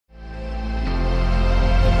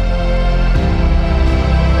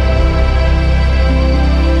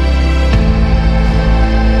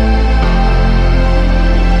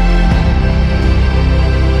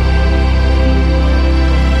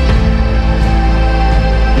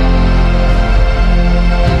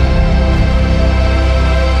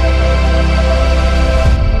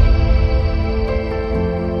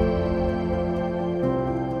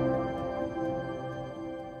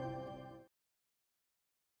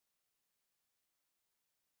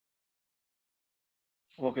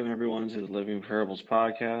Welcome everyone to the Living Parables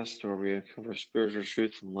podcast, where we uncover spiritual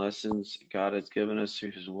truths and lessons God has given us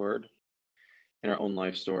through His Word and our own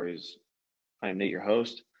life stories. I am Nate, your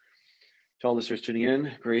host. To all listeners tuning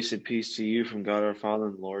in, grace and peace to you from God our Father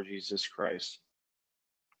and Lord Jesus Christ.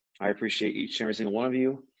 I appreciate each and every single one of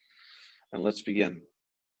you, and let's begin.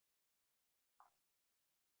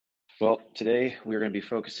 Well, today we're going to be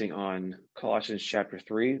focusing on Colossians chapter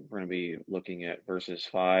 3. We're going to be looking at verses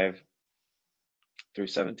 5 through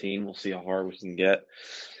 17. We'll see how hard we can get.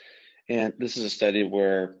 And this is a study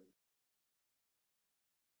where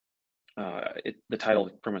the title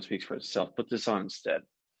pretty much speaks for itself. Put this on instead.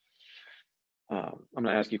 I'm going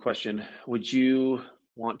to ask you a question. Would you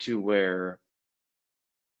want to wear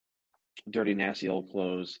dirty, nasty old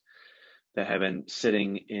clothes that have been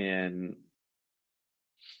sitting in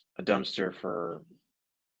a dumpster for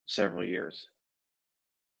several years?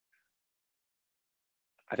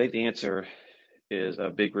 I think the answer is a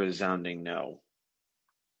big resounding no.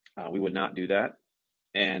 We would not do that,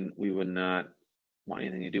 and we would not want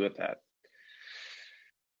anything to do with that.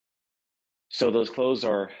 So those clothes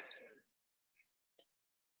are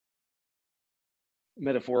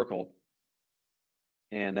metaphorical,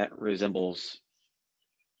 and that resembles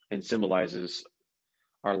and symbolizes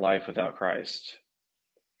our life without Christ.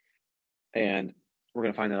 And we're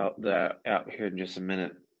going to find that out here in just a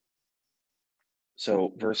minute.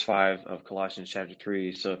 So verse 5 of Colossians chapter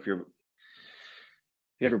 3. So if you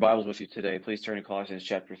have your Bibles with you today, please turn to Colossians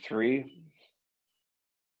chapter 3.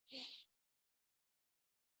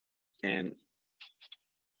 And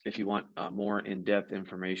if you want more in-depth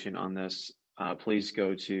information on this, please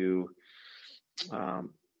go to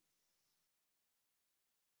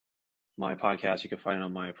my podcast. You can find it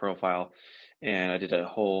on my profile. And I did a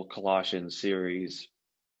whole Colossians series,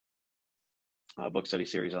 book study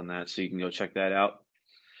series on that. So you can go check that out.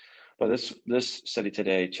 But this study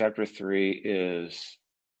today, chapter 3, is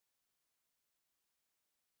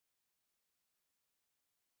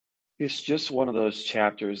it's just one of those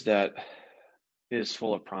chapters that is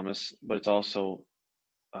full of promise, but it's also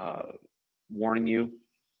warning you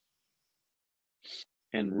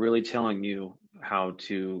and really telling you how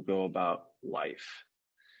to go about life.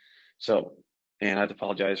 So, and I have to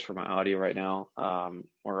apologize for my audio right now.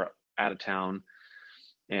 We're out of town,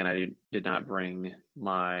 and I did not bring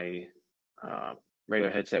my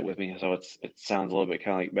regular headset with me, so it sounds a little bit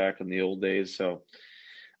kind of like back in the old days. So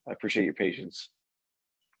I appreciate your patience.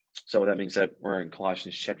 So with that being said, we're in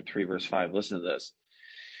Colossians chapter 3, verse 5. Listen to this.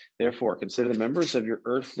 Therefore, consider the members of your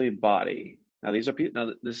earthly body. Now, these are people.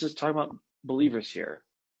 Now, this is talking about believers here.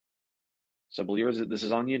 So, believers, this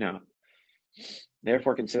is on you now.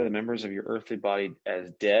 Therefore, consider the members of your earthly body as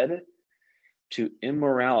dead to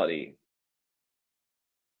immorality,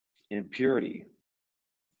 impurity,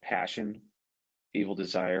 passion, evil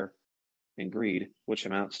desire, and greed, which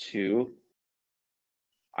amounts to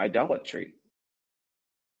idolatry.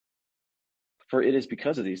 For it is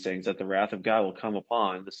because of these things that the wrath of God will come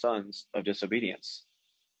upon the sons of disobedience.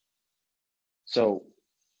 So,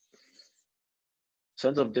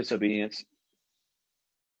 sons of disobedience,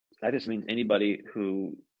 that just means anybody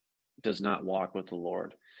who does not walk with the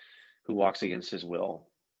Lord, who walks against His will.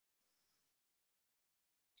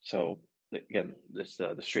 So, again,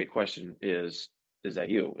 the straight question is that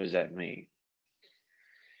you? Is that me?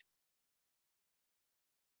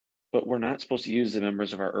 But we're not supposed to use the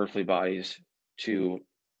members of our earthly bodies to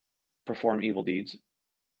perform evil deeds.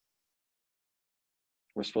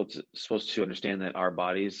 We're supposed to understand that our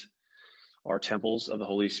bodies are temples of the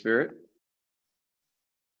Holy Spirit.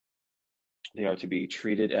 They are to be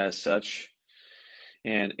treated as such.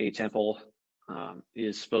 And a temple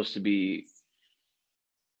is supposed to be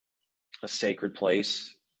a sacred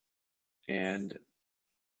place. And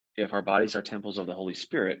if our bodies are temples of the Holy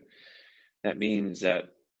Spirit, that means that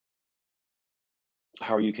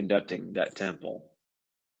how are you conducting that temple?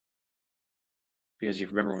 Because you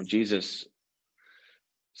remember when Jesus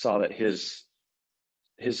saw that his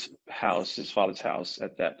house, his Father's house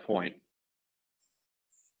at that point,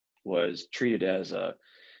 was treated as a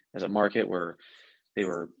market where they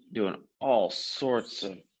were doing all sorts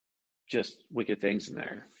of just wicked things in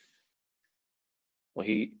there. Well,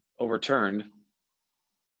 he overturned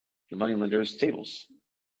the moneylenders' tables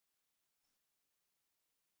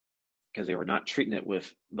because they were not treating it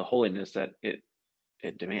with the holiness that it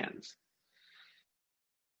demands.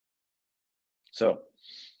 So,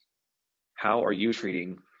 how are you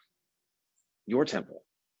treating your temple?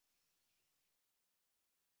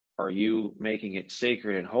 Are you making it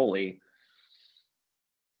sacred and holy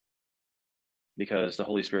because the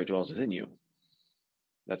Holy Spirit dwells within you?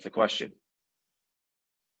 That's the question.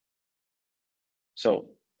 So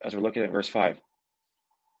as we're looking at verse 5,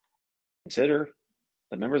 consider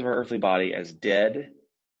the members of our earthly body as dead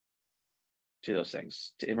to those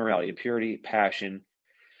things, to immorality, impurity, passion,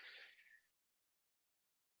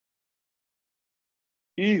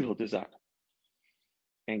 evil desire,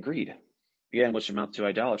 and greed, again, which amount to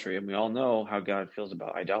idolatry. And we all know how God feels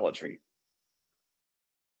about idolatry.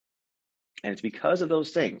 And it's because of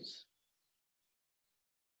those things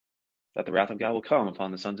that the wrath of God will come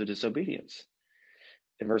upon the sons of disobedience.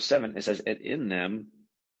 In verse 7, it says, and in them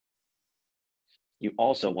you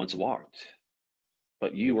also once walked,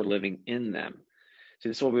 but you were living in them. See,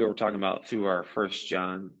 this is what we were talking about through our First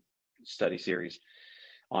John study series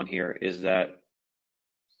on here, is that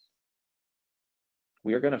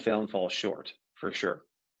we are going to fail and fall short, for sure.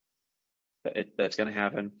 That's going to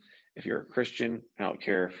happen. If you're a Christian, I don't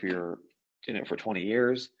care if you're in it for 20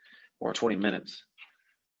 years or 20 minutes,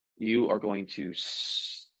 you are going to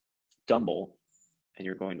stumble and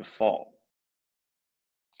you're going to fall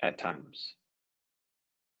at times.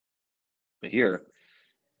 But here,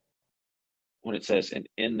 when it says, and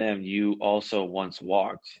in them you also once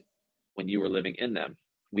walked when you were living in them,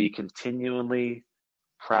 we continually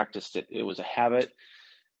practiced it. It was a habit.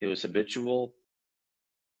 It was habitual.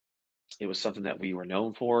 It was something that we were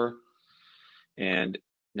known for. And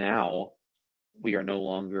now we are no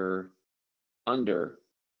longer under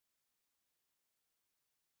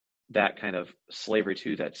that kind of slavery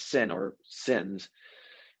to that sin or sins.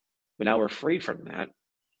 But now we're free from that.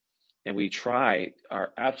 And we try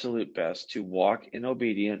our absolute best to walk in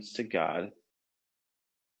obedience to God.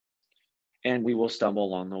 And we will stumble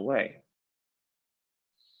along the way.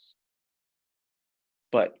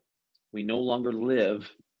 But we no longer live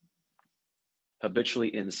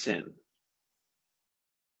habitually in sin.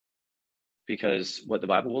 Because what the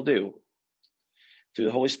Bible will do through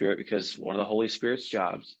the Holy Spirit, because one of the Holy Spirit's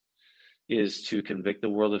jobs is to convict the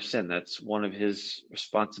world of sin. That's one of his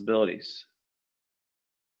responsibilities,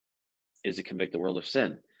 is to convict the world of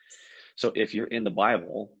sin. So if you're in the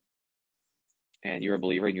Bible and you're a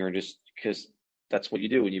believer and you're just, because that's what you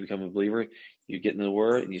do when you become a believer, you get in the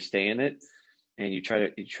Word and you stay in it and you try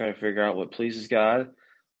to figure out what pleases God,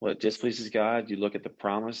 what displeases God. You look at the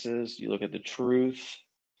promises, you look at the truth,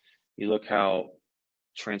 you look how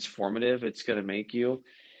transformative it's going to make you.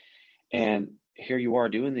 And here you are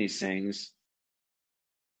doing these things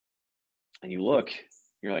and you look,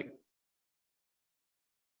 you're like,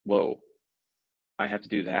 whoa, I have to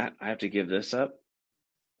do that. I have to give this up.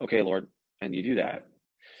 Okay, Lord. And you do that.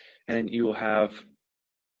 And then you will have,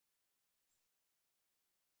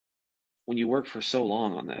 when you work for so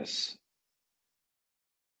long on this,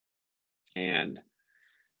 and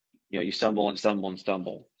you stumble and stumble and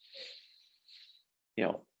stumble,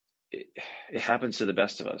 it happens to the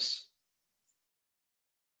best of us.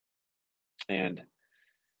 And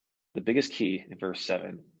the biggest key in verse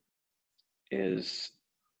 7 is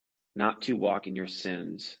not to walk in your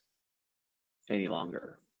sins any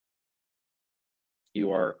longer.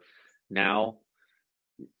 You are now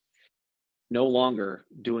no longer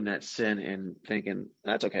doing that sin and thinking,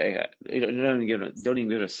 that's okay. Don't even give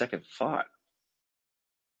it a second thought.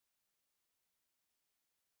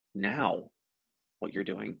 Now, what you're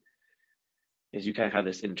doing is you kind of have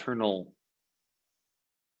this internal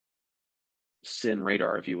sin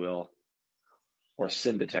radar, if you will, or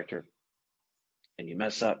sin detector, and you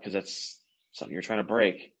mess up because that's something you're trying to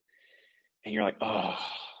break, and you're like, oh,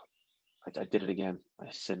 I did it again.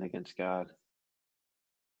 I sinned against God.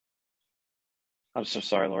 I'm so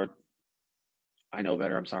sorry, Lord. I know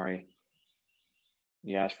better. I'm sorry.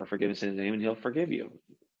 You ask for forgiveness in his name and he'll forgive you.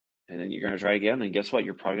 And then you're going to try again. And guess what?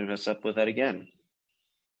 You're probably going to mess up with that again.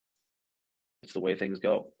 It's the way things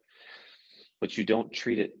go. But you don't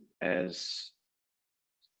treat it as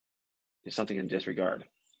something in disregard.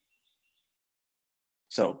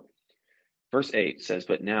 So verse 8 says,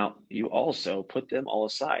 but now you also put them all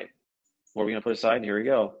aside. What are we going to put aside? Here we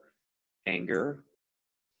go. Anger,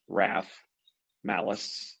 wrath,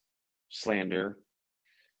 malice, slander,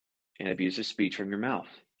 and abusive speech from your mouth.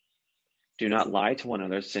 Do not lie to one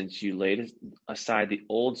another, since you laid aside the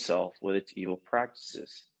old self with its evil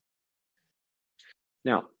practices.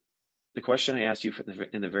 Now, the question I asked you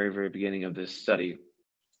in the very, very beginning of this study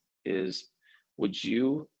is, would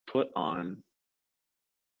you put on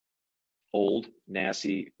old,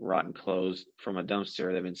 nasty, rotten clothes from a dumpster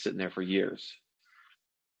that have been sitting there for years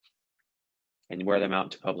and wear them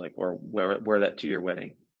out to public, or wear that to your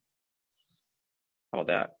wedding? How about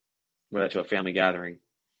that? Wear that to a family gathering.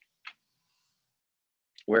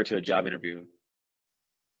 Wear it to a job interview.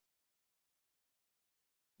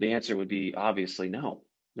 The answer would be obviously no.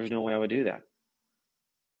 There's no way I would do that.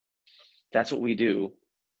 That's what we do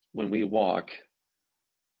when we walk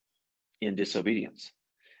in disobedience.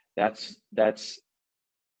 That's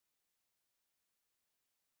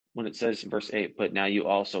when it says in verse 8, but now you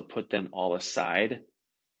also put them all aside.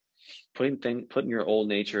 Putting your old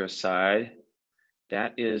nature aside,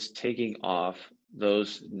 that is taking off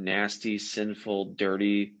those nasty, sinful,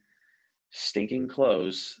 dirty, stinking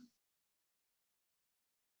clothes,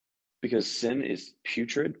 because sin is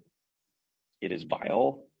putrid, it is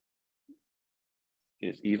vile, it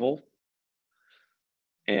is evil,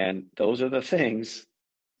 and those are the things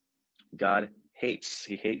God hates.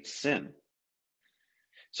 He hates sin.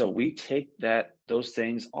 So we take those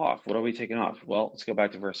things off. What are we taking off? Well, let's go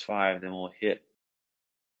back to verse 5, then we'll hit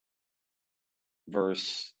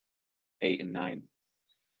verse 8 and 9.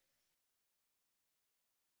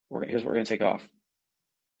 Here's what we're going to take off.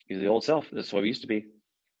 Is the old self. This is what we used to be.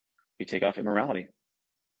 We take off immorality,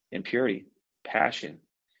 impurity, passion,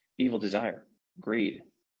 evil desire, greed,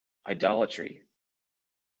 idolatry.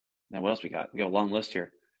 Now, what else we got? We got a long list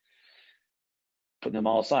here. Putting them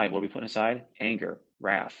all aside. What are we putting aside? Anger,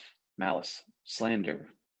 wrath, malice, slander,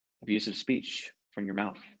 abusive speech from your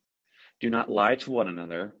mouth. Do not lie to one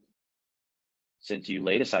another, since you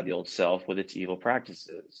laid aside the old self with its evil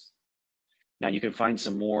practices. Now, you can find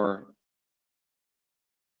some more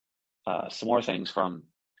things from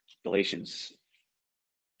Galatians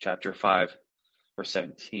chapter 5, verse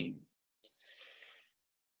 17.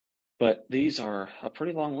 But these are a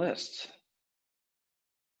pretty long list.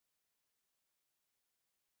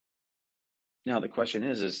 Now, the question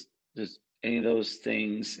is does any of those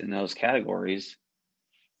things in those categories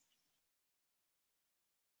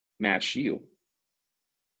match you?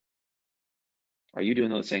 Are you doing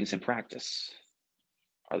those things in practice?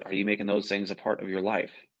 Are you making those things a part of your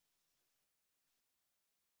life?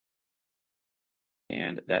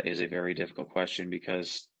 And that is a very difficult question,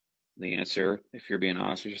 because the answer, if you're being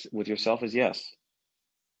honest with yourself, is yes.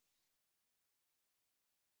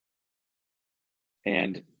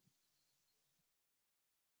 And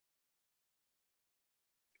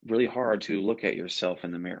really hard to look at yourself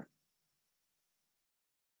in the mirror.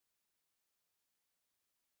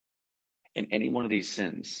 And any one of these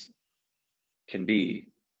sins can be,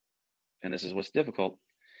 and this is what's difficult,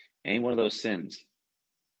 any one of those sins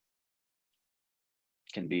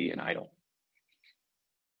can be an idol.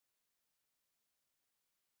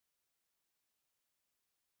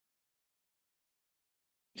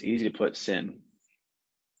 It's easy to put sin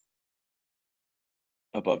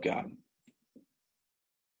above God.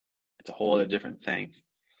 It's a whole other different thing.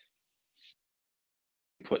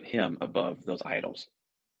 Put him above those idols.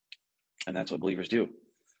 And that's what believers do.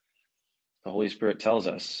 The Holy Spirit tells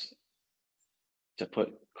us to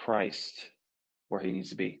put Christ where he needs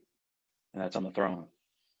to be, and that's on the throne.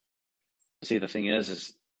 See, the thing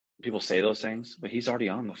is people say those things, but he's already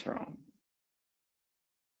on the throne.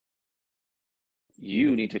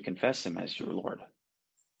 You need to confess him as your Lord.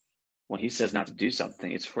 When he says not to do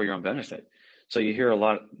something, it's for your own benefit. So you hear a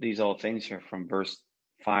lot of these all things here from verse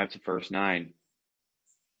 5 to verse 9.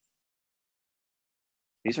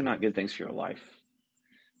 These are not good things for your life.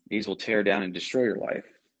 These will tear down and destroy your life.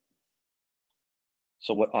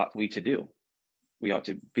 So what ought we to do? We ought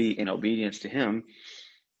to be in obedience to him,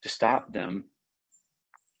 to stop them,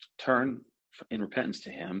 turn in repentance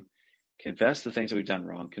to him, confess the things that we've done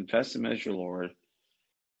wrong, confess him as your Lord,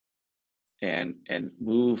 and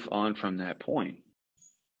move on from that point.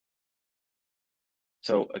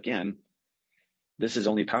 So again, this is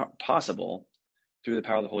only possible through the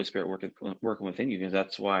power of the Holy Spirit working within you, because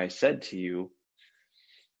that's why I said to you,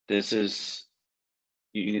 this is,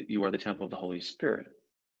 you are the temple of the Holy Spirit.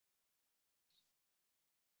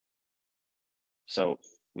 So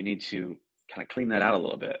we need to kind of clean that out a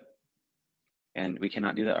little bit. And we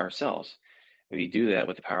cannot do that ourselves. We do that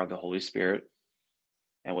with the power of the Holy Spirit.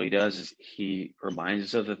 And what he does is he reminds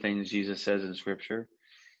us of the things Jesus says in Scripture.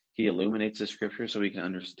 He illuminates the Scripture so we can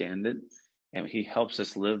understand it. And he helps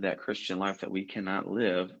us live that Christian life that we cannot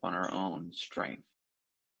live on our own strength.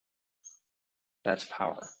 That's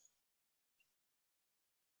power.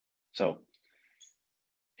 So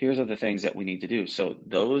here's the things that we need to do. So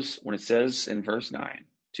those, when it says in verse 9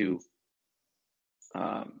 to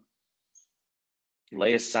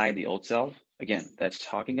lay aside the old self, again, that's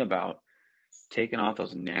talking about taking off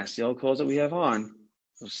those nasty old clothes that we have on,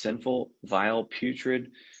 those sinful, vile,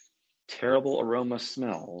 putrid, terrible aroma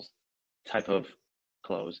smells type of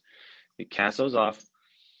clothes. We cast those off,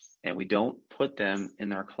 and we don't put them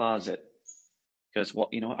in our closet. Because, well,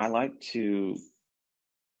 I like to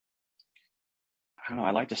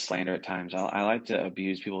slander at times. I like to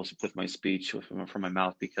abuse people with my speech, from my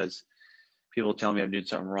mouth, because people tell me I'm doing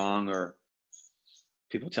something wrong, or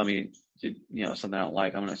People tell me, something I don't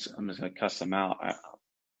like, I'm just gonna cuss them out.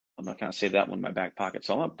 I'm not gonna save that one in my back pocket.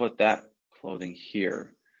 So I'm gonna put that clothing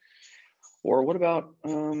here. Or what about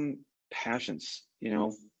passions?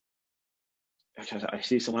 I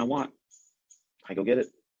see someone I want, I go get it.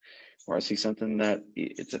 Or I see something that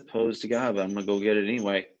it's opposed to God, but I'm gonna go get it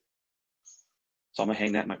anyway. So I'm gonna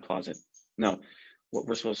hang that in my closet. No, what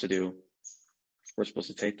we're supposed to do, we're supposed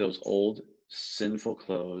to take those old sinful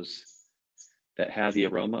clothes that have the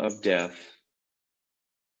aroma of death,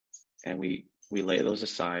 and we lay those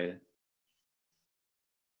aside,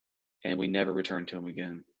 and we never return to them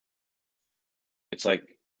again. It's like,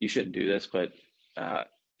 you shouldn't do this, but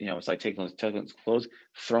it's like taking those clothes,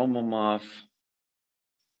 throw them off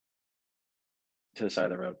to the side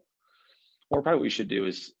of the road. Or probably what we should do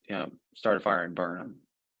is start a fire and burn them.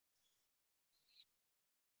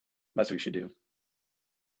 That's what we should do.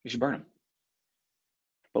 We should burn them.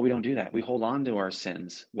 But we don't do that. We hold on to our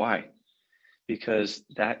sins. Why? Because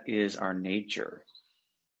that is our nature.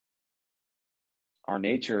 Our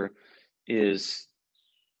nature is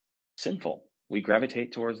sinful. We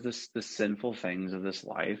gravitate towards the sinful things of this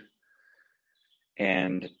life.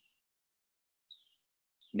 And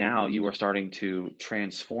now you are starting to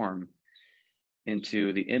transform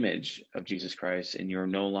into the image of Jesus Christ, and you're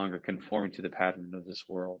no longer conforming to the pattern of this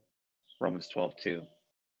world. Romans 12:2.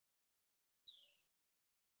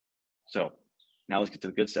 So now let's get to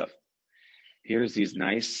the good stuff. Here's these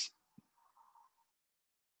nice,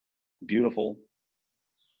 beautiful,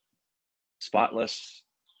 spotless,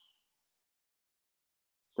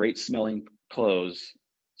 great smelling clothes,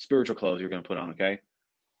 spiritual clothes you're going to put on, okay?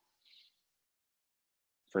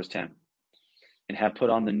 Verse 10. And have put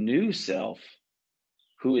on the new self,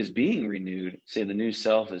 who is being renewed. Say the new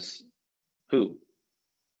self is who?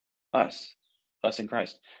 Us in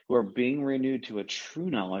Christ, who are being renewed to a true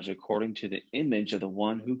knowledge according to the image of the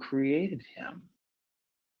one who created him.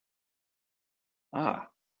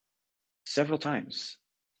 Several times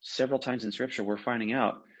in Scripture, we're finding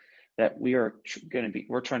out that we're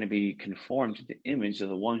trying to be conformed to the image of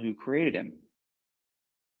the one who created him.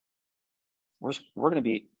 We're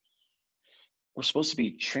supposed to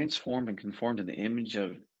be transformed and conformed to the image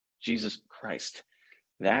of Jesus Christ.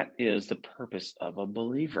 That is the purpose of a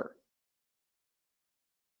believer.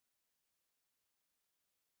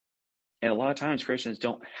 And a lot of times Christians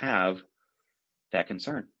don't have that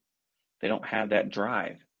concern. They don't have that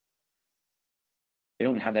drive. They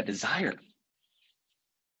don't have that desire.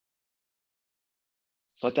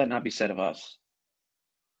 Let that not be said of us.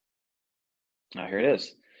 Now here it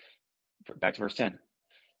is. Back to verse 10.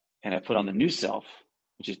 And I put on the new self,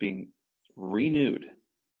 which is being renewed.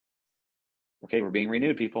 Okay, we're being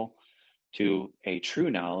renewed, people, to a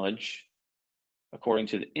true knowledge according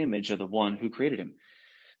to the image of the one who created him.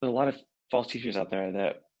 There's a lot of false teachers out there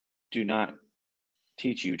that do not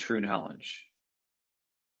teach you true knowledge.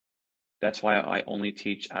 That's why I only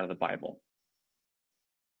teach out of the Bible.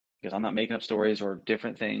 Because I'm not making up stories or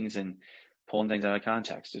different things and pulling things out of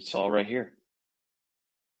context. It's all right here.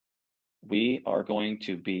 We are going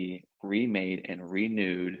to be remade and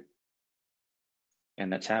renewed.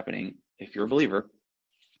 And that's happening. If you're a believer,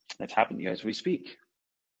 that's happening as we speak.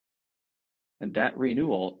 And that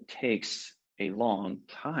renewal takes a long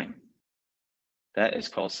time. That is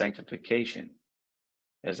called sanctification,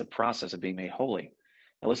 as a process of being made holy.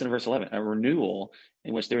 Now listen to verse 11. A renewal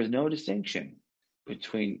in which there is no distinction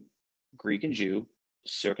between Greek and Jew,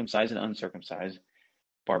 circumcised and uncircumcised,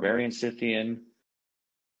 barbarian, Scythian,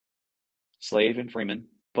 slave and freeman,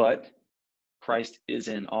 but Christ is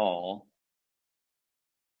in all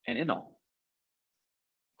and in all.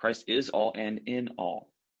 Christ is all and in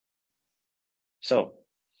all. So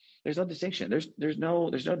there's no distinction. There's no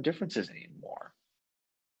differences anymore.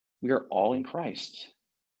 We are all in Christ.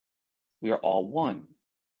 We are all one.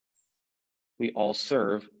 We all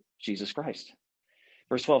serve Jesus Christ.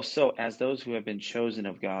 Verse 12, so as those who have been chosen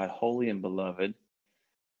of God, holy and beloved,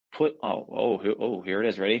 here it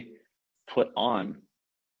is, ready? Put on.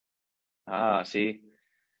 See?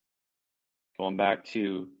 Going back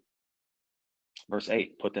to verse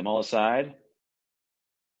 8, put them all aside.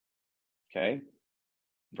 Okay.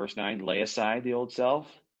 Verse 9, lay aside the old self.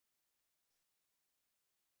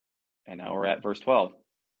 And now we're at verse 12.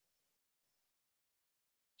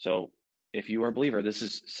 So if you are a believer, this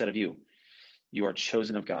is said of you. You are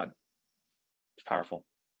chosen of God. It's powerful.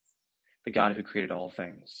 The God who created all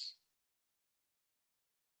things.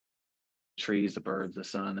 Trees, the birds, the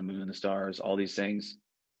sun, the moon, the stars, all these things,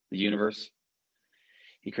 the universe.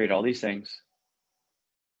 He created all these things.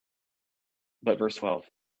 But verse 12,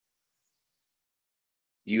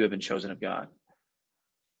 you have been chosen of God.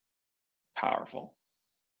 Powerful.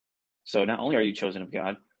 So not only are you chosen of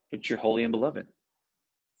God, but you're holy and beloved.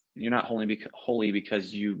 You're not holy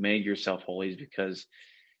because you made yourself holy. It's because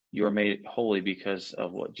you are made holy because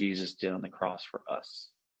of what Jesus did on the cross for us.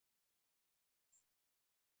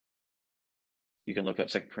 You can look up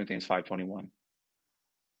 2 Corinthians 5:21.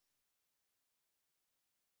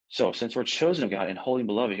 So since we're chosen of God and holy and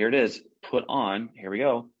beloved, here it is, put on, here we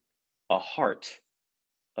go, a heart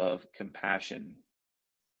of compassion,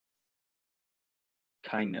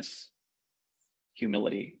 kindness,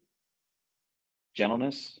 humility,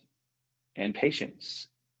 gentleness, and patience.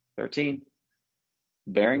 13,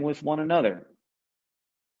 bearing with one another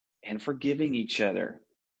and forgiving each other.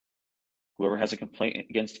 Whoever has a complaint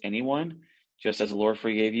against anyone, just as the Lord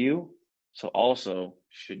forgave you, so also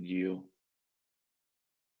should you.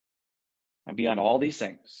 And beyond all these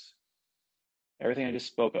things, everything I just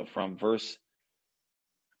spoke of from verse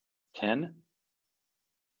 10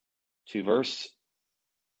 to verse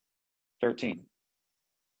 13,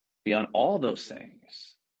 beyond all those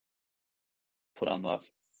things, put on love,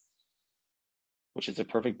 which is a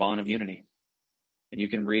perfect bond of unity. And you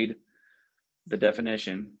can read the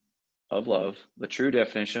definition of love, the true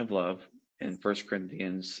definition of love, in 1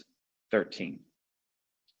 Corinthians 13,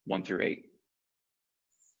 1 through 8,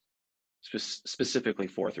 specifically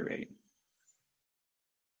 4 through 8.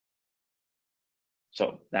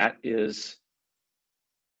 So that is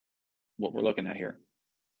what we're looking at here.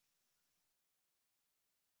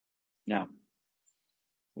 Now,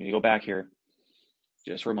 when you go back here,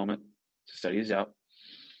 just for a moment, to study these out,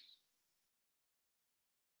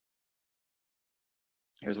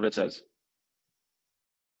 here's what it says.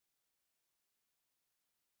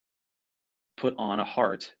 Put on a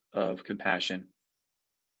heart of compassion.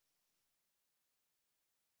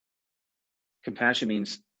 Compassion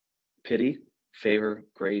means pity, favor,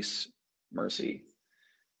 grace, mercy.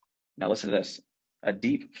 Now listen to this. A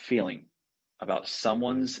deep feeling about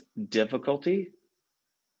someone's difficulty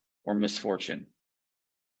or misfortune.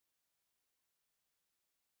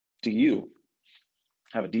 Do you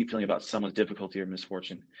have a deep feeling about someone's difficulty or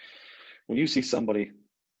misfortune? When you see somebody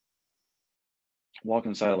walking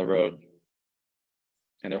on the side of the road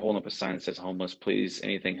and they're holding up a sign that says homeless, please,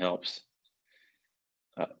 anything helps.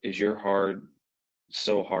 Is your heart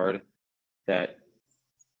so hard that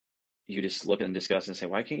you just look in disgust and say,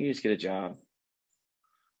 why can't you just get a job?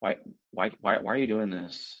 Why are you doing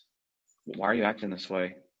this? Why are you acting this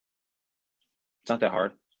way? It's not that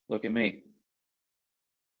hard. Look at me.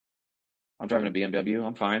 I'm driving a BMW.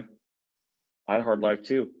 I'm fine. I had a hard life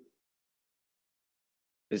too.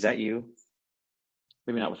 Is that you?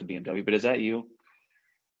 Maybe not with a BMW, but is that you?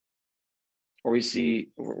 Or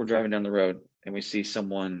we're driving down the road and we see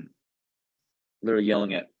someone literally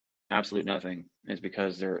yelling at absolute nothing. It's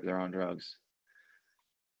because they're on drugs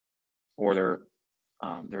or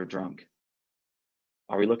they're drunk.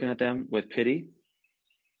 Are we looking at them with pity?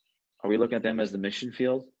 Are we looking at them as the mission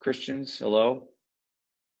field Christians? Hello?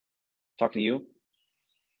 Talking to you?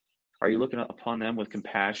 Are you looking upon them with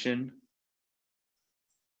compassion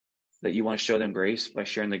that you want to show them grace by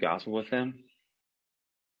sharing the gospel with them?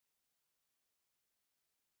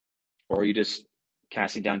 Or are you just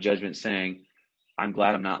casting down judgment saying, I'm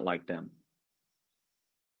glad I'm not like them?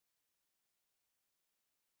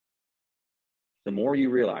 The more you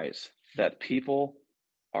realize that people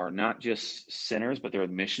are not just sinners, but they're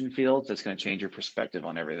mission fields, that's going to change your perspective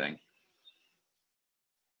on everything.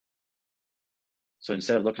 So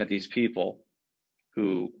instead of looking at these people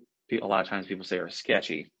who a lot of times people say are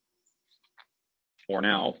sketchy, or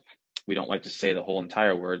now we don't like to say the whole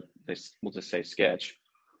entire word, we'll just say sketch.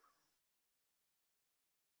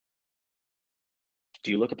 Do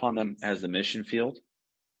you look upon them as the mission field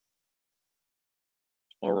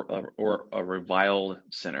or a reviled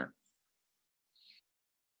sinner?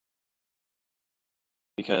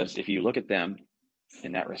 Because if you look at them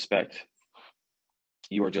in that respect,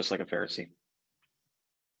 you are just like a Pharisee.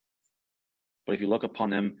 But if you look upon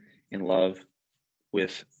them in love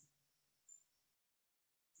with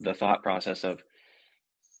the thought process of,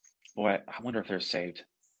 boy, I wonder if they're saved.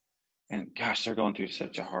 And gosh, they're going through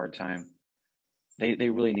such a hard time.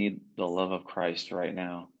 They really need the love of Christ right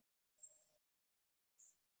now.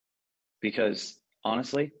 Because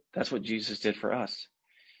honestly, that's what Jesus did for us.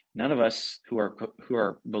 None of us who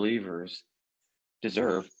are believers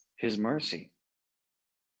deserve his mercy,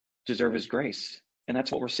 deserve his grace. And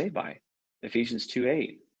that's what we're saved by. Ephesians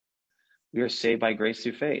 2:8. We are saved by grace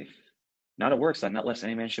through faith, not of works, not lest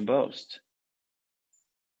any man should boast.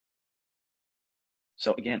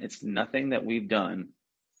 So again, it's nothing that we've done.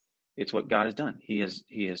 It's what God has done. He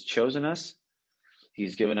has chosen us.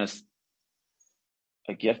 He's given us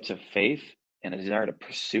a gift of faith and a desire to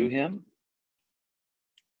pursue him.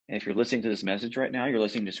 And if you're listening to this message right now, you're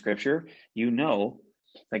listening to scripture, you know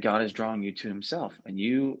that God is drawing you to himself. And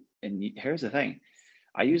here's the thing.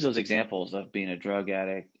 I use those examples of being a drug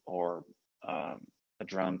addict or a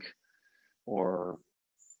drunk or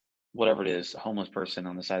whatever it is, a homeless person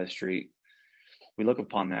on the side of the street. We look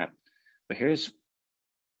upon that. But here's,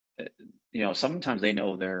 sometimes they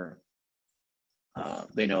know their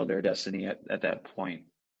destiny at that point.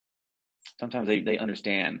 Sometimes they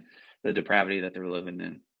understand the depravity that they're living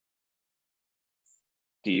in.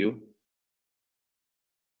 Do you?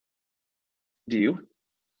 Do you?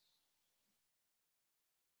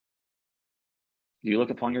 Do you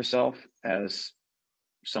look upon yourself as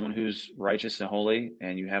someone who's righteous and holy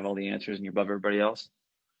and you have all the answers and you're above everybody else?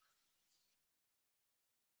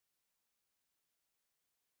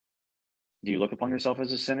 Do you look upon yourself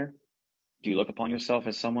as a sinner? Do you look upon yourself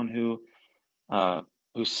as someone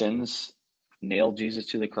whose sins nailed Jesus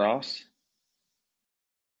to the cross?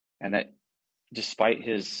 And that despite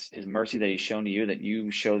his mercy that he's shown to you, that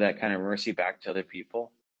you show that kind of mercy back to other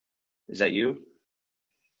people? Is that you?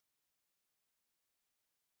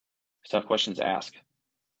 Tough questions to ask,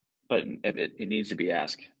 but it needs to be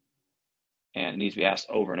asked. And it needs to be asked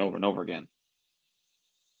over and over and over again.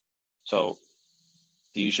 So,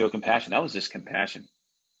 do you show compassion? That was just compassion.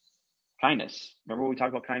 Kindness. Remember when we talked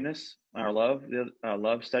about kindness in our love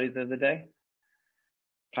study the other day?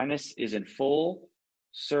 Kindness is in full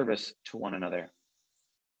service to one another.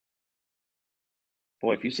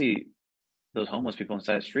 Boy, if you see those homeless people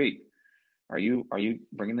inside the street, are you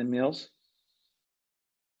bringing them meals?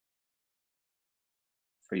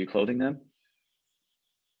 Are you clothing them?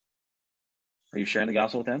 Are you sharing the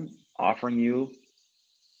gospel with them? Offering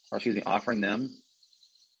them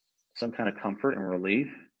some kind of comfort and relief?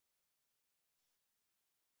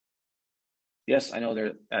 Yes, I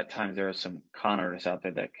know at times there are some con artists out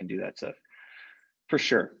there that can do that stuff, for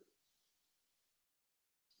sure.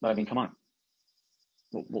 But I mean, come on.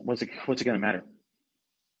 What's it going to matter?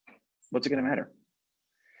 What's it going to matter?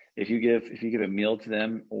 If you give a meal to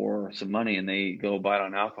them or some money and they go buy it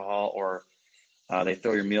on alcohol, or they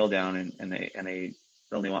throw your meal down and they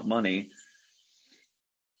only want money,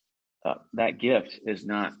 that gift is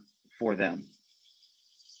not for them.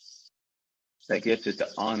 That gift is to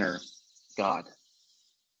honor God.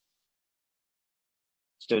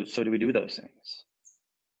 So do we do those things?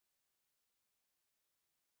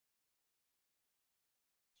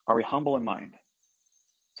 Are we humble in mind?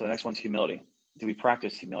 So the next one's humility. Do we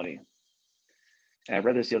practice humility? And I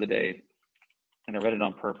read this the other day, and I read it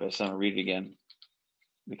on purpose. I'm going to read it again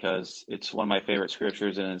because it's one of my favorite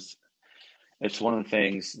scriptures, and it's one of the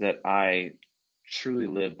things that I truly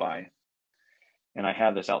live by. And I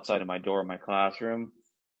have this outside of my door in my classroom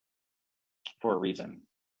for a reason.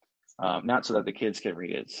 Not so that the kids can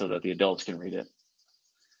read it, so that the adults can read it.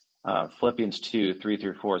 Philippians 2,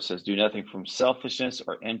 3-4 says, "Do nothing from selfishness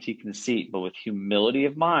or empty conceit, but with humility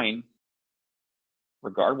of mind,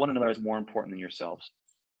 regard one another as more important than yourselves.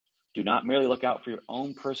 Do not merely look out for your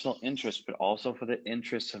own personal interests, but also for the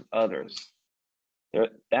interests of others."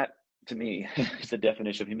 That, to me, is the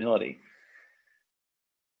definition of humility.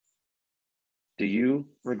 Do you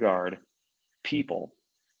regard people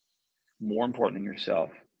more important than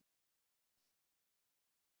yourself?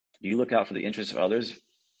 Do you look out for the interests of others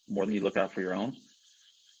more than you look out for your own?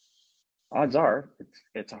 Odds are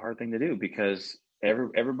it's a hard thing to do, because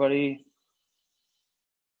everybody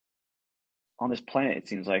on this planet, it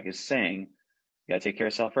seems like, is saying, you got to take care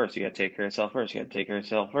of yourself first. You got to take care of yourself first. You got to take care of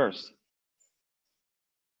yourself first.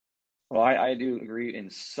 Well, I do agree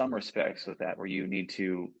in some respects with that, where you need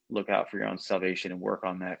to look out for your own salvation and work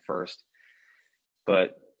on that first.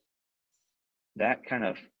 But that kind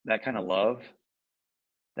of love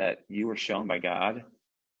that you were shown by God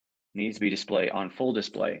needs to be on full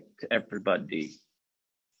display to everybody.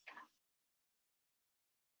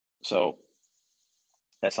 So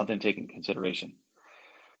that's something to take into consideration.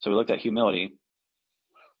 So we looked at humility,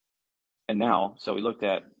 and so we looked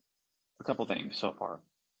at a couple things so far: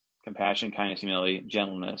 compassion, kindness, humility,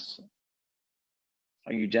 gentleness.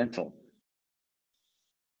 Are you gentle?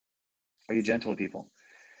 Are you gentle with people?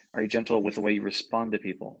 Are you gentle with the way you respond to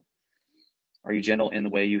people? Are you gentle in the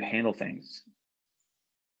way you handle things?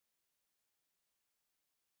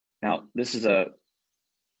 Now, this is a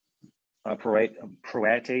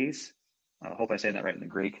proates. I hope I say that right in the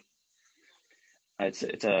Greek. It's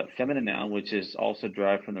a feminine noun, which is also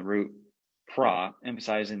derived from the root pra,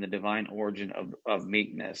 emphasizing the divine origin of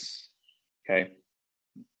meekness. Okay.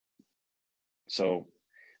 So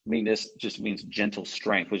meekness just means gentle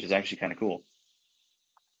strength, which is actually kind of cool,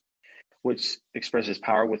 which expresses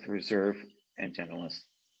power with reserve and gentleness.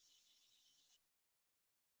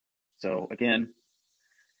 So again,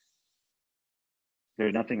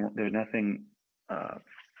 there's nothing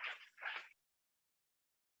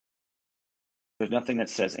that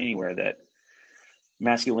says anywhere that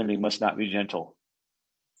masculinity must not be gentle.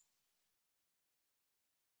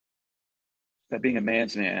 That being a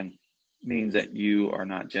man's man means that you are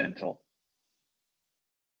not gentle.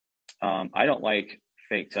 I don't like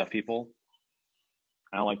fake tough people.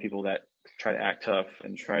 I don't like people that try to act tough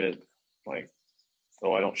and try to like,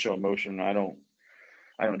 oh, I don't show emotion. I don't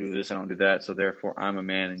do this. I don't do that. So therefore, I'm a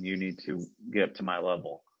man, and you need to get up to my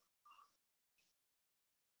level.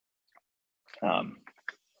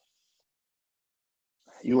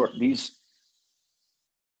 You are these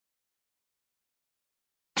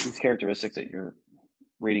characteristics that you're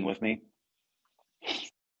reading with me.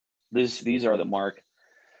 These are the mark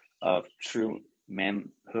of true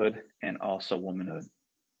manhood and also womanhood.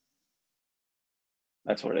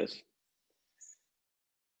 That's what it is.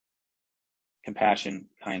 Compassion,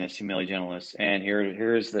 kindness, humility, gentleness. And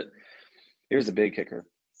here's the big kicker.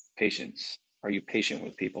 Patience. Are you patient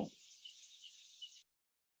with people?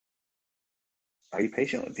 Are you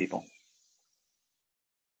patient with people?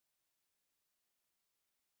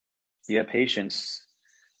 You have patience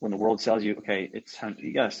when the world tells you, okay, it's time,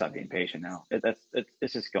 you got to stop being patient now.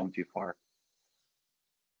 It's just going too far.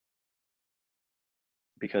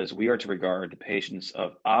 Because we are to regard the patience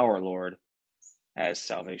of our Lord as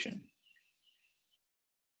salvation.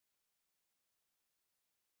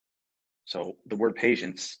 So the word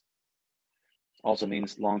patience also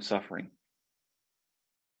means long suffering.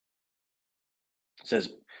 It says,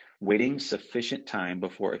 waiting sufficient time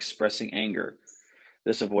before expressing anger.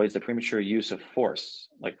 This avoids the premature use of force,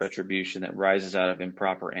 like retribution, that rises out of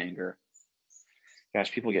improper anger.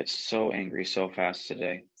 Gosh, people get so angry so fast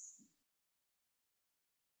today.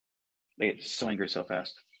 They get so angry so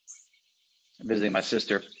fast. I'm visiting my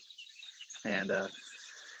sister and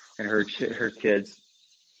her kids,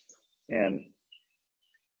 and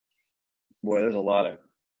boy, there's a lot of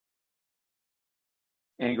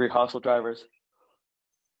angry hostile drivers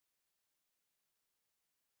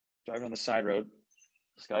driving on the side road.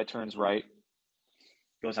 This guy turns right,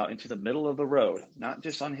 goes out into the middle of the road, not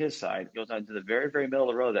just on his side, goes out into the very, very middle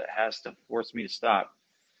of the road that has to force me to stop.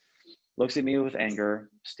 Looks at me with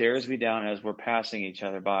anger, stares me down as we're passing each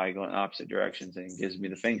other by, going opposite directions, and gives me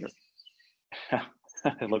the finger. I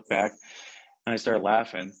look back and I start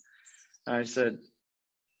laughing. And I said,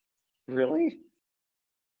 really?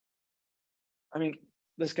 I mean,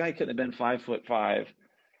 this guy couldn't have been 5'5"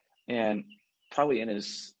 and probably in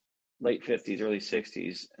his late 50s, early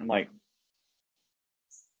 60s. I'm like,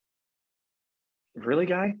 really,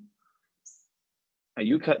 guy?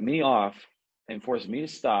 You cut me off and forced me to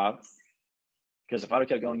stop, because if I'd have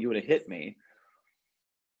kept going, you would have hit me.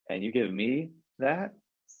 And you give me that?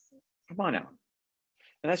 Come on now.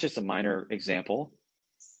 And that's just a minor example.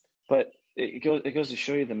 But it goes to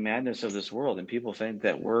show you the madness of this world. And people think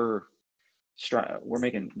that we're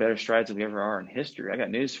making better strides than we ever are in history. I got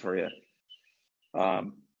news for you.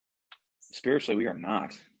 Spiritually, we are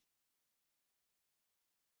not.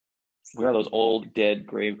 We are those old, dead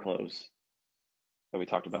grave clothes that we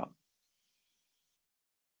talked about.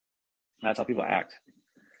 And that's how people act.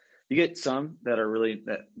 You get some that are really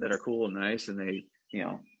that are cool and nice, and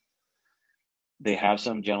they have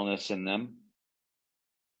some gentleness in them.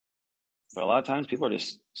 But a lot of times people are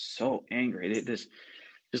just so angry. They just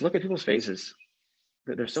look at people's faces.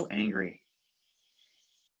 They're so angry,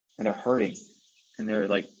 and they're hurting, and they're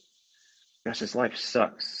like, gosh, this life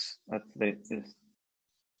sucks.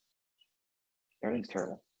 Everything's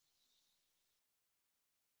terrible.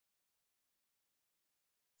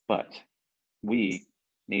 But we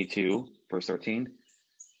need to, verse 13,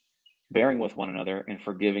 bearing with one another and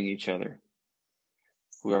forgiving each other.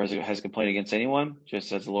 Whoever has a complaint against anyone,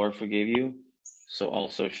 just as the Lord forgave you, so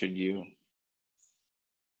also should you.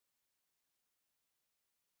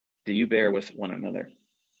 Do you bear with one another?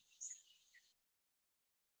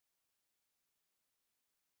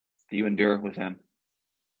 Do you endure with them?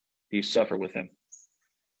 Do you suffer with them?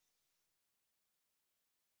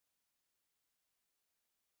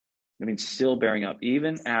 I mean, still bearing up,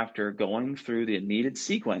 even after going through the needed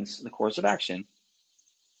sequence, the course of action,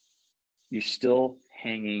 you're still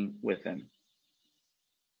hanging with them.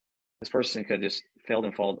 This person could have just failed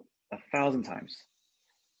and fallen 1,000 times.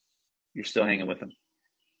 You're still hanging with them.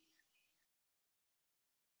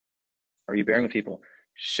 Are you bearing with people?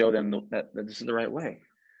 Show them that this is the right way.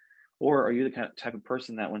 Or are you the type of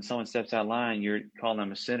person that when someone steps out of line, you're calling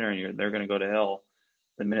them a sinner and they're going to go to hell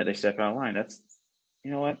the minute they step out of line? That's, you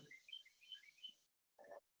know what?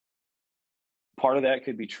 part of that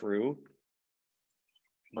could be true.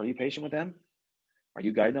 Are you patient with them? Are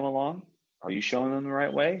you guiding them along? Are you showing them the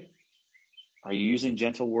right way? Are you using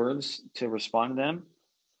gentle words to respond to them?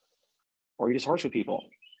 Or are you just harsh with people?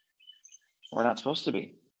 We're not supposed to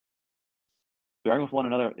be. Bearing with one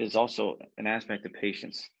another is also an aspect of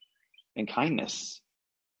patience and kindness.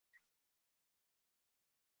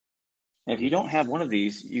 And if you don't have one of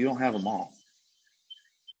these, you don't have them all.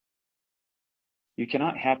 You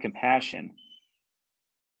cannot have compassion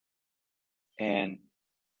and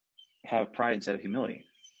have pride instead of humility.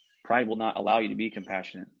 Pride will not allow you to be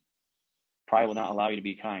compassionate. Pride will not allow you to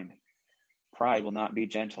be kind. Pride will not be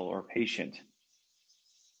gentle or patient.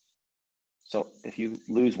 So if you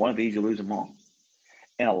lose one of these, you lose them all.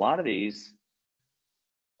 And a lot of these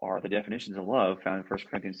are the definitions of love found in 1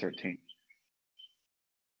 Corinthians 13.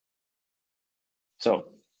 So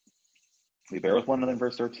we bear with one another in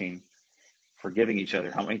verse 13, forgiving each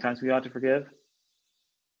other. How many times we ought to forgive?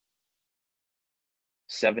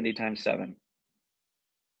 70 times 7.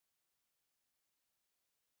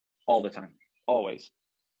 All the time. Always.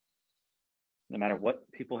 No matter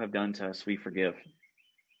what people have done to us, we forgive.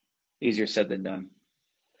 Easier said than done.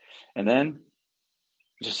 And then,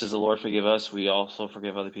 just as the Lord forgive us, we also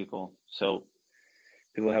forgive other people. So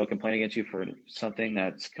people have a complaint against you for something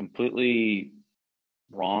that's completely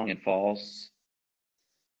wrong and false.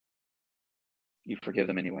 You forgive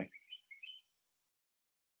them anyway.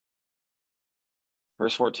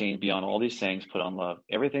 Verse 14, beyond all these things, put on love.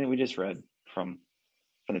 Everything that we just read from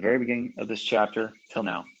the very beginning of this chapter till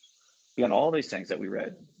now, beyond all these things that we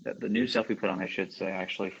read, that the new self we put on, I should say,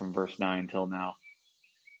 actually from verse 9 till now,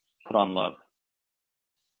 put on love,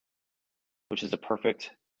 which is the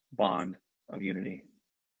perfect bond of unity.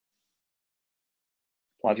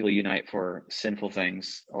 A lot of people unite for sinful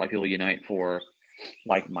things. A lot of people unite for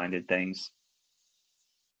like-minded things.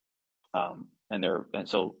 And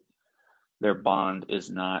so their bond is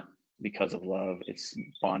not because of love. It's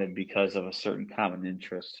bonded because of a certain common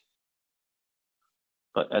interest.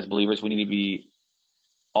 But as believers, we need to be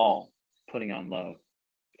all putting on love,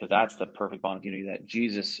 because that's the perfect bond of unity that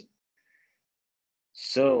Jesus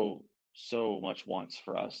so much wants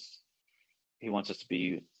for us. He wants us to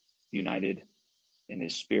be united in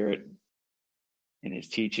his spirit, in his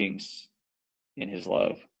teachings, in his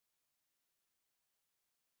love.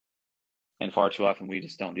 And far too often we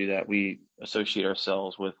just don't do that. We associate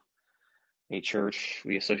ourselves with a church.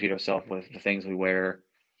 We associate ourselves with the things we wear,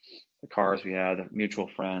 the cars we have, the mutual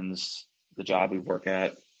friends, the job we work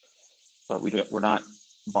at. But we're not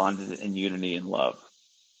bonded in unity and love.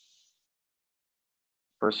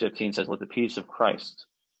 Verse 15 says, let the peace of Christ,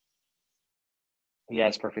 he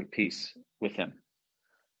has perfect peace with him.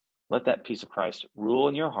 Let that peace of Christ rule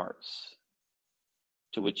in your hearts,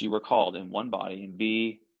 to which you were called in one body, and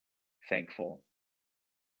be thankful.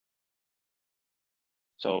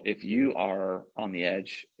 So if you are on the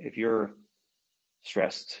edge, if you're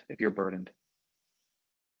stressed, if you're burdened,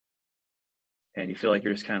 and you feel like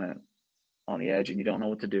you're just kind of on the edge and you don't know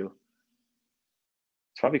what to do,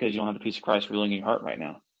 it's probably because you don't have the peace of Christ ruling in your heart right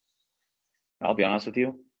now. I'll be honest with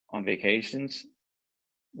you, on vacations,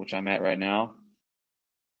 which I'm at right now,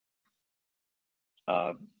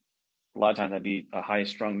 a lot of times I'd be a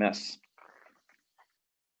high-strung mess.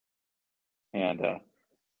 And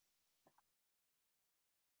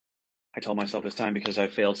I told myself this time, because I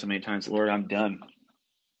failed so many times, Lord, I'm done.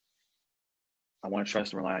 I want to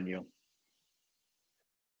trust and rely on you.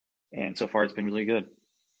 And so far, it's been really good.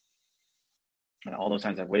 And all those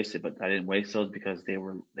times I've wasted, but I didn't waste those because they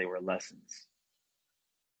were lessons.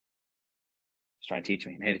 Just trying to teach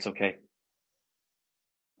me, hey, it's okay.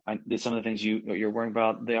 Some of the things you're worrying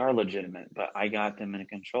about, they are legitimate, but I got them in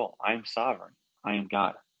control. I am sovereign. I am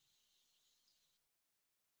God.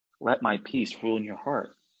 Let my peace rule in your heart.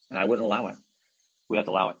 And I wouldn't allow it. We have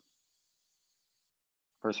to allow it.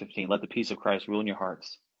 Verse 15, let the peace of Christ rule in your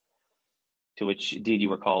hearts, to which indeed you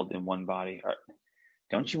were called in one body.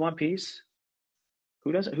 Don't you want peace?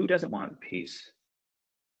 Who doesn't want peace?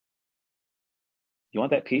 You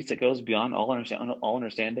want that peace that goes beyond all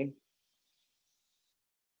understanding?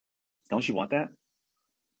 Don't you want that?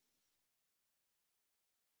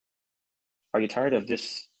 Are you tired of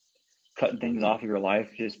just cutting things off of your life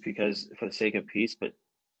just because for the sake of peace, but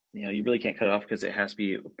you really can't cut it off because it has to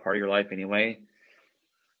be a part of your life anyway?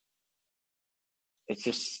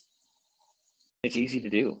 It's easy to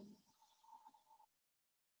do.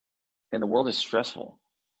 And the world is stressful.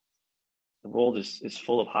 The world is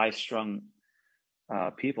full of high-strung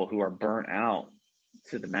people who are burnt out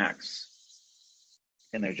to the max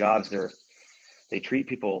in their jobs. They treat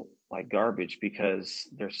people like garbage because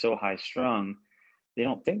they're so high-strung, they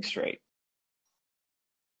don't think straight.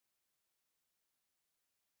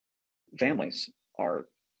 families are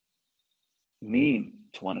mean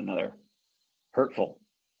to one another, hurtful,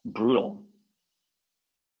 brutal,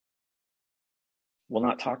 will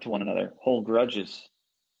not talk to one another, hold grudges.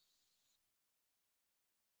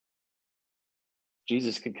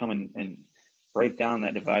 Jesus could come and break down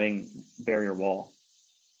that dividing barrier wall.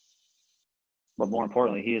 But more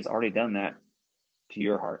importantly, he has already done that to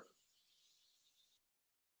your heart.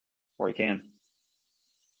 Or he can.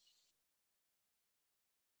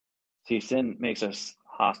 See, sin makes us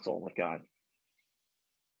hostile with God.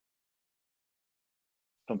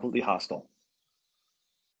 Completely hostile.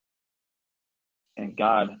 And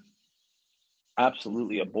God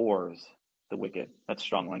absolutely abhors the wicked. That's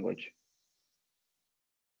strong language.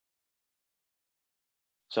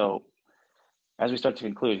 So, as we start to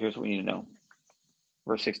conclude, here's what we need to know.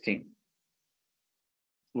 Verse 16.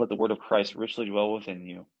 Let the word of Christ richly dwell within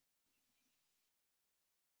you.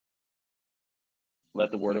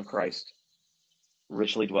 Let the word of Christ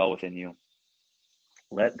richly dwell within you.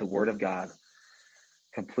 Let the word of God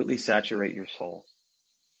completely saturate your soul.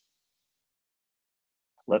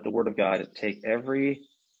 Let the word of God take every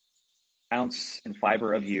ounce and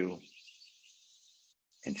fiber of you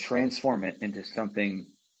and transform it into something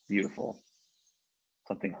beautiful,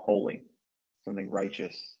 something holy, something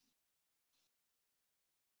righteous.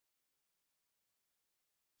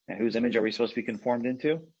 And whose image are we supposed to be conformed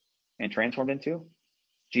into and transformed into?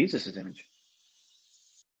 Jesus' image.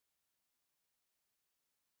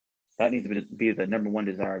 That needs to be the number one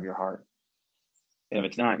desire of your heart. And if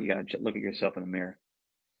it's not, you got to look at yourself in the mirror.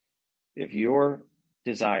 If your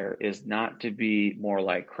desire is not to be more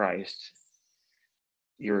like Christ,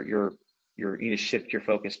 you need to shift your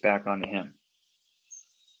focus back onto him.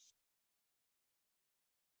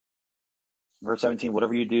 Verse 17,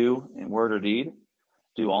 whatever you do in word or deed,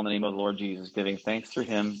 do all in the name of the Lord Jesus, giving thanks through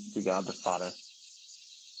him to God the Father.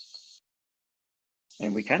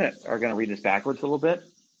 And we kind of are going to read this backwards a little bit.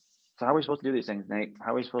 So how are we supposed to do these things, Nate?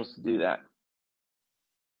 How are we supposed to do that?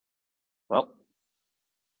 Well,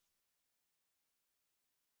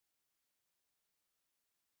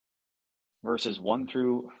 verses 1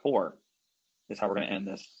 through 4 is how we're going to end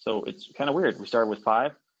this. So it's kind of weird. We started with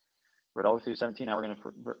 5, read all the way through 17. Now we're going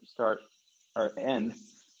to start or end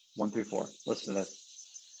 1 through 4. Listen to this.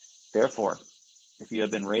 Therefore, if you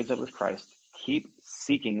have been raised up with Christ, keep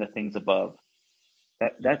seeking the things above.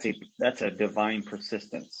 That's a divine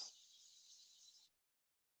persistence.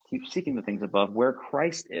 Keep seeking the things above where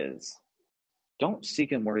Christ is. Don't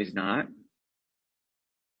seek him where he's not.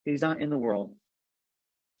 He's not in the world.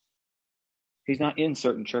 He's not in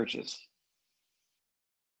certain churches.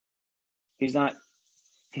 He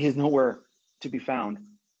is nowhere to be found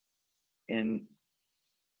in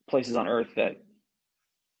places on earth that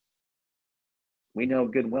we know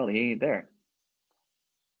good and well he ain't there.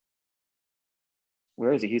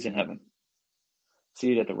 Where is he? He's in heaven,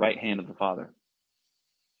 seated at the right hand of the Father.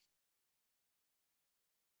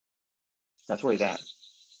 That's where he's at.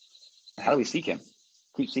 How do we seek him?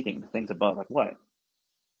 Keep seeking the things above. Like what?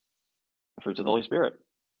 The fruits of the Holy Spirit.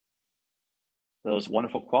 Those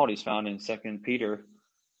wonderful qualities found in 2 Peter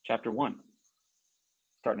chapter 1,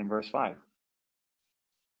 starting in verse 5.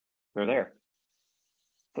 They're there.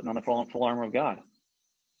 Putting on the full armor of God.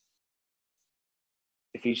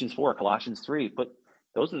 Ephesians 4, Colossians 3. But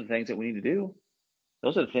those are the things that we need to do.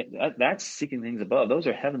 Those are the things, that's seeking things above. Those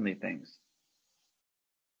are heavenly things.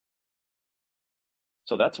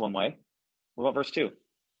 So that's one way. What about verse 2?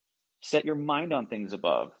 Set your mind on things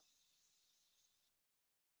above,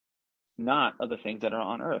 not of the things that are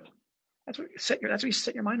on earth. That's where you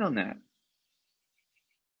set your mind on that.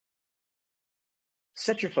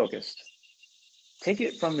 Set your focus. Take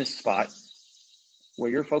it from this spot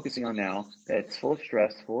where you're focusing on now, that's full of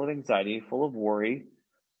stress, full of anxiety, full of worry,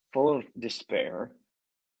 full of despair,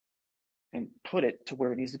 and put it to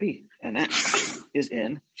where it needs to be. And that is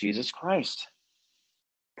in Jesus Christ.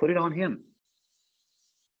 Put it on him.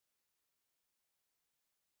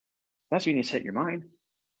 That's where you need to set your mind.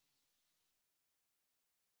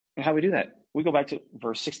 And how do we do that? We go back to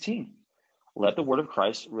verse 16. Let the word of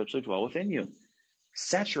Christ richly dwell within you.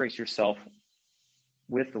 Saturate yourself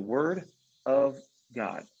with the word of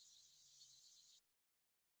God.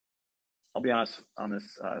 I'll be honest, on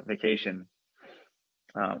this vacation,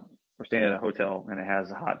 we're staying at a hotel and it has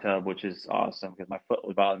a hot tub, which is awesome because my foot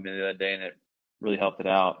was bothering me the other day and it really helped it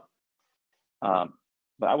out. But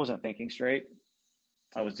I wasn't thinking straight.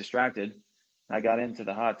 I was distracted. I got into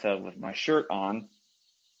the hot tub with my shirt on.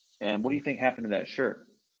 And what do you think happened to that shirt?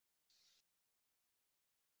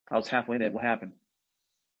 I was halfway in it. What happened?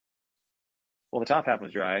 Well, the top half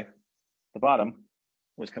was dry. The bottom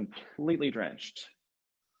was completely drenched.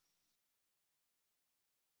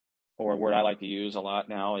 or a word I like to use a lot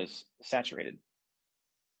now, is saturated.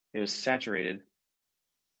 It was saturated.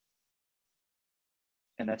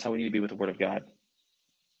 And that's how we need to be with the Word of God.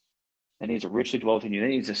 It needs to richly dwell within you. It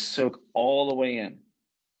needs to soak all the way in.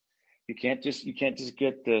 You can't just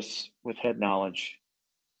get this with head knowledge.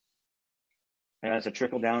 And as a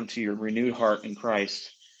trickle down to your renewed heart in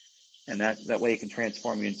Christ, and that way it can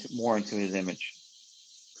transform you more into His image.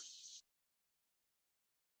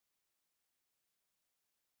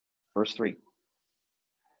 Verse 3.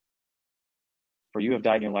 For you have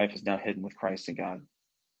died, and your life is now hidden with Christ in God.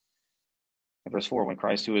 And verse 4. When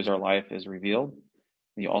Christ, who is our life, is revealed,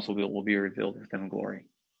 you also will be revealed with Him in glory.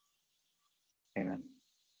 Amen.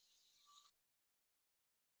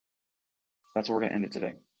 That's where we're going to end it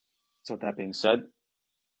today. So with that being said,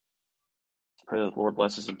 I pray that the Lord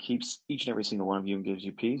blesses and keeps each and every single one of you and gives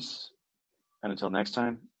you peace. And until next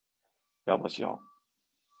time, God bless you all.